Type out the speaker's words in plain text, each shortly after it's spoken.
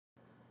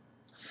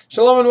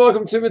Shalom and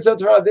welcome to Mitzvah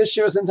Torah. This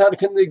show is entitled,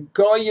 Can the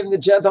Goyim, the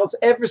Gentiles,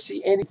 ever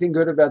see anything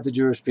good about the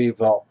Jewish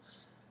people?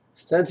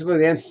 Ostensibly,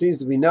 the answer seems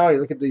to be no. You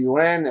look at the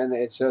UN and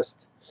it's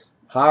just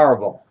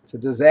horrible. It's a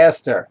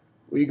disaster.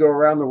 We go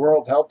around the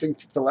world helping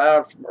people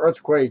out from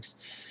earthquakes,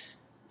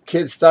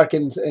 kids stuck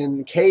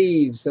in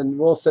caves, and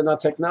we'll send our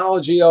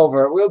technology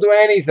over. We'll do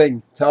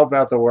anything to help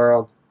out the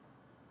world.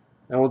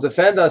 And we'll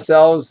defend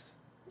ourselves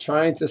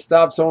trying to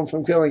stop someone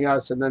from killing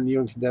us, and then the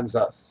UN condemns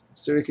us.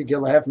 Syria could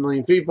kill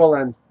 500,000 people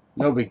and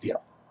no big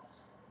deal.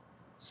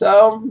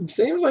 So,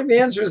 seems like the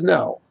answer is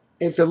no.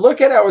 If you look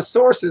at our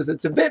sources,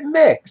 it's a bit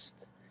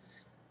mixed.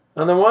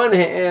 On the one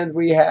hand,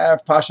 we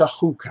have Pasha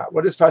Chukat.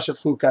 What does Pasha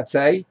Chukat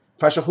say?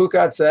 Pasha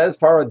Chukat says,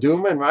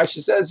 Paraduma, and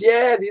Rashi says,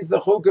 yeah, these are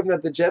the Chukim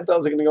that the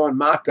Gentiles are going to go and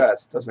mock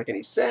us. It doesn't make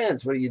any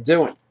sense. What are you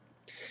doing?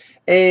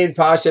 And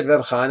Pasha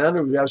Verchanan,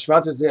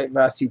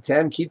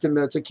 keep the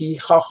mitzvah, ki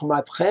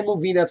chachmatchem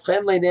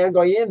uvinatchem le'nei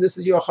goyim. This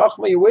is your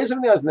chachma, your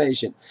wisdom in the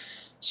nation.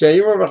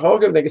 They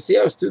can see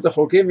us through the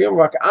Chokim.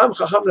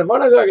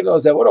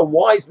 What a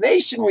wise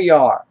nation we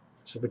are.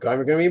 So the guy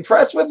are going to be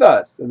impressed with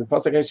us. And the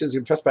Pasuk is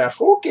impressed by a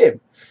Chokim.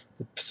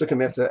 The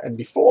Pasukim after and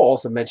before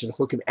also mentioned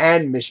Chokim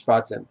and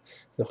Mishpatim.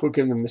 The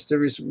Chokim, the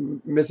mysterious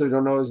mitzvah, we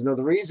don't know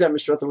the reason.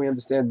 Mishpatim we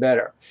understand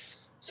better.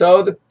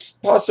 So the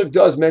Pasuk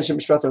does mention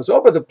Mishpatim as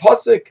well, but the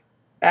Pasuk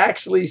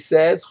actually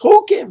says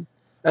Chokim.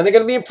 And they're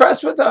going to be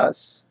impressed with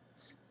us.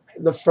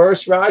 The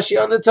first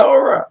Rashi on the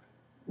Torah.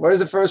 What does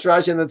the first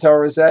Rashi in the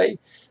Torah say?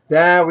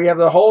 That we have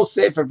the whole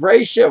Sefer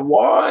Breisha.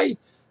 Why?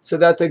 So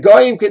that the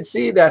Goyim could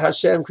see that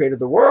Hashem created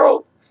the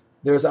world.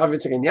 There's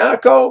Avitzak and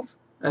Yaakov.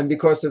 And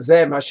because of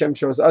them, Hashem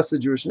chose us, the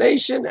Jewish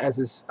nation, as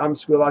his Am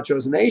Sekulah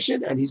chose a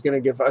nation. And he's going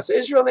to give us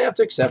Israel. And they have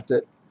to accept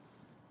it.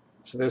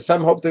 So there's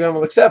some hope the Goyim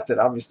will accept it.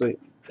 Obviously,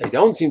 they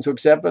don't seem to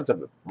accept it.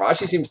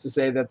 Rashi seems to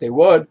say that they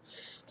would.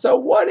 So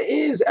what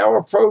is our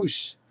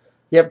approach?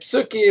 You have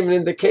psukim and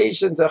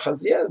indications of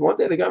yeah, one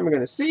day the government are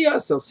going to see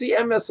us, they'll see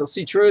MS, they'll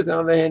see truth. And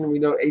on the other hand, we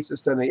know Esav,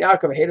 son of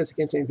Yaakov, hate us,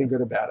 can't say anything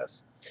good about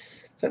us.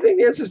 So I think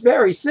the answer is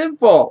very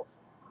simple.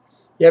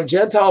 You have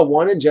Gentile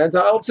 1 and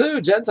Gentile 2.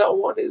 Gentile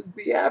 1 is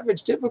the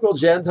average, typical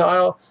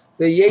Gentile.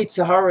 The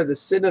Yetzer Hara, the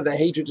sin of the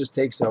hatred just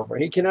takes over.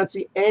 He cannot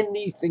see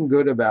anything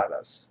good about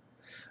us.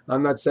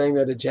 I'm not saying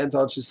that a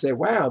Gentile should say,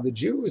 wow, the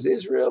Jews,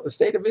 Israel, the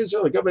state of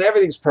Israel, the government,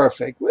 everything's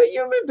perfect. We're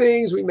human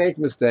beings, we make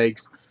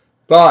mistakes.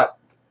 But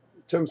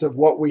in terms of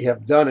what we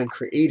have done and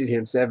created here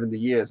in 70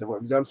 years and what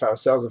we've done for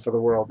ourselves and for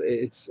the world,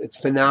 it's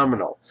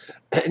phenomenal.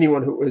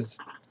 Anyone who has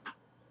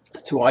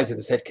 2 eyes in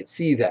his head could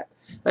see that.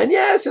 And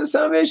yes, there's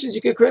some issues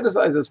you could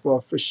criticize us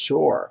for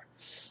sure.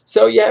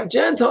 So you have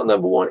Gentile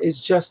number 1 is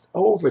just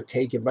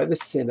overtaken by the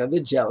sin of the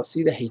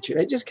jealousy, the hatred.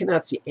 I just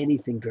cannot see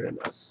anything good in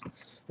us.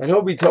 And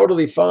he'll be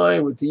totally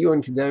fine with the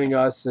UN condemning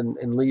us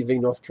and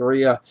leaving North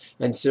Korea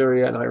and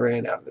Syria and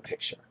Iran out of the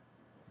picture.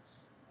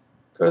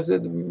 Because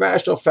the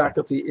rational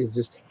faculty is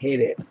just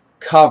hidden,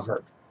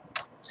 covered.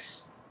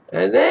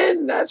 And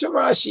then that's what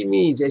Rashi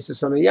means. Esav,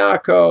 son of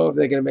Yaakov,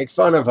 they're going to make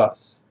fun of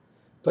us.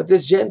 But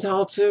there's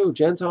Gentile 2,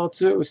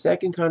 a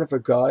second kind of a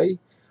guy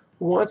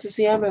who wants to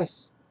see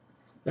MS.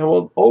 And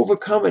will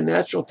overcome a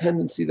natural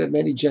tendency that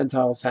many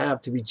Gentiles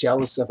have to be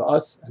jealous of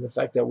us and the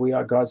fact that we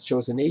are God's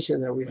chosen nation,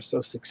 that we are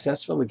so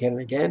successful again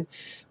and again.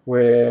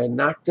 We're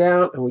knocked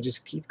down and we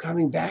just keep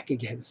coming back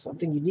again. There's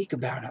something unique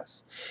about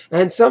us.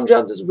 And some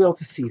Gentiles will be able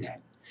to see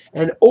that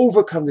and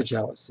overcome the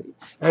jealousy.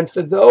 And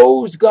for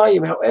those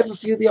Goyim, however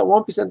few they are,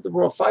 1% of the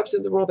world, 5%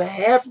 of the world,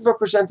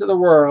 0.5% of the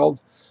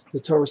world, the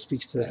Torah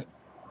speaks to them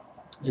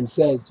and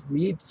says,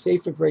 read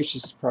Sefer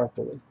Breishis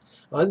properly.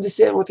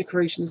 Understand what the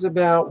creation is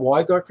about,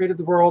 why God created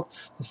the world,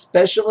 the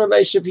special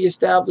relationship he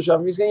established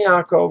with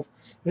Yaakov,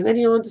 and then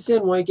you'll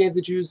understand why he gave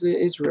the Jews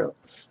Israel.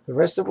 The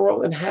rest of the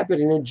world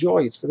inhabit and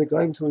enjoy. It's for the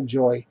Goyim to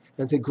enjoy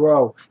and to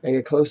grow and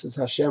get closer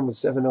to Hashem with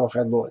 7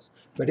 Noachide laws.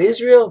 But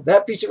Israel,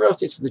 that piece of real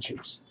estate is for the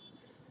Jews.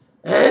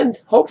 And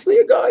hopefully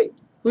a guy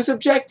who's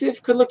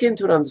objective could look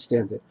into it and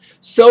understand it.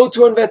 So to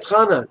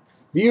Vetchanan.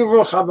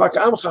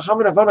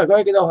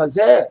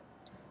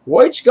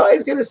 Which guy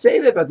is going to say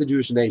that about the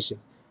Jewish nation?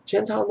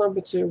 Gentile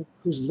number 2,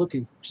 who's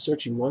looking,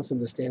 searching, wants to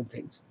understand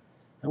things.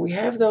 And we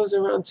have those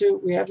around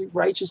too. We have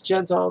righteous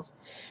Gentiles.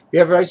 We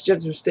have righteous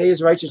Gentiles who stay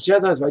as righteous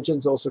Gentiles. Righteous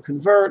Gentiles also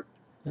convert.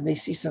 And they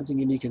see something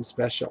unique and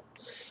special.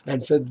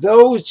 And for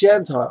those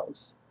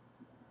Gentiles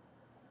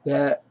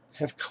that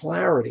have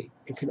clarity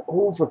and can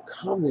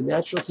overcome the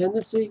natural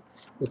tendency,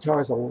 the Torah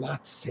has a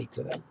lot to say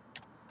to them.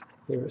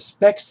 It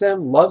respects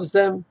them, loves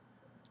them,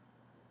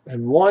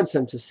 and wants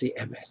them to see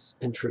MS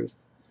and truth.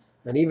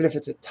 And even if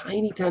it's a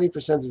tiny, tiny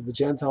percentage of the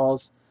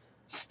Gentiles,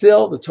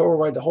 still the Torah will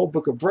write the whole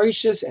book of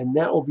Breishis, and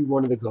that will be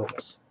one of the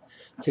goals.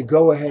 To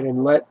go ahead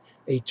and let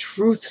a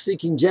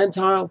truth-seeking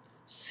Gentile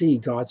see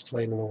God's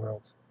plan in the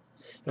world.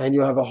 And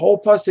you'll have a whole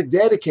pasuk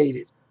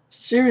dedicated,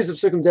 series of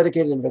psukim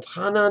dedicated in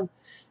Vetchanan,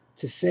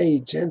 to say,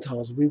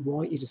 Gentiles, we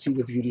want you to see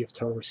the beauty of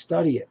Torah,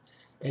 study it,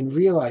 and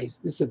realize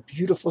this is a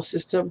beautiful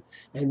system,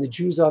 and the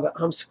Jews are the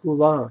Am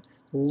Sekulah.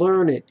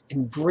 learn it,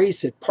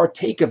 embrace it,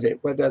 partake of it,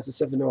 whether that's the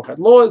 7 Noachide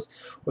laws,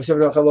 or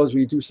 7 Noachide laws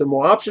where you do some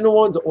more optional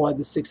ones, or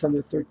the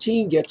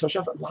 613, get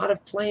Toshav, a lot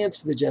of plans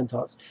for the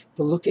Gentiles.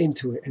 But look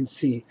into it and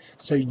see,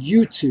 so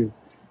you too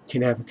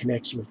can have a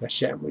connection with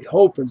Hashem. We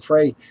hope and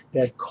pray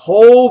that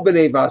Kol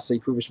B'nei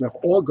Vasei Kruvishmech,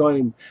 all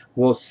Goyim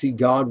will see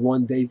God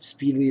one day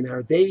speedily in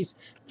our days,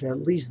 but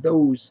at least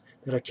those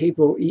that are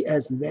capable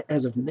as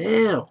of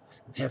now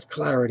to have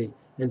clarity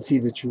and see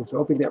the truth.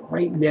 Hoping that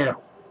right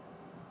now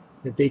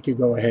that they could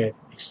go ahead,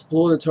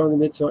 explore the Torah and the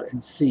Mitzvah,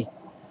 and see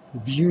the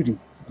beauty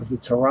of the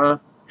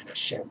Torah and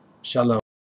Hashem. Shalom.